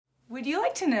Would you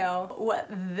like to know what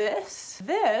this,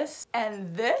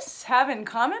 and this have in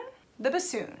common? The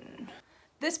bassoon.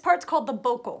 This part's called the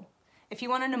bocal. If you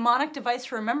want a mnemonic device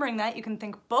for remembering that, you can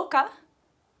think boca,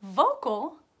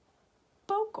 vocal,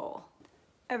 bocal.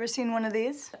 Ever seen one of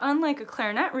these? Unlike a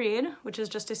clarinet reed, which is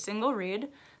just a single reed,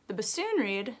 the bassoon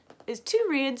reed is two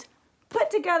reeds put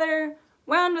together,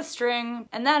 wound with string,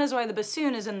 and that is why the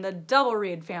bassoon is in the double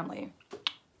reed family.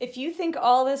 If you think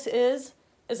all this is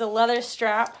a leather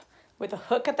strap with a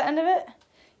hook at the end of it,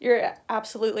 you're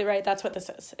absolutely right, that's what this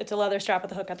is. It's a leather strap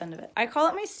with a hook at the end of it. I call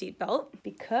it my seat belt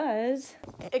because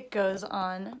it goes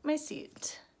on my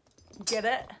seat. Get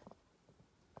it?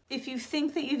 If you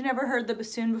think that you've never heard the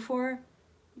bassoon before,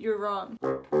 you're wrong.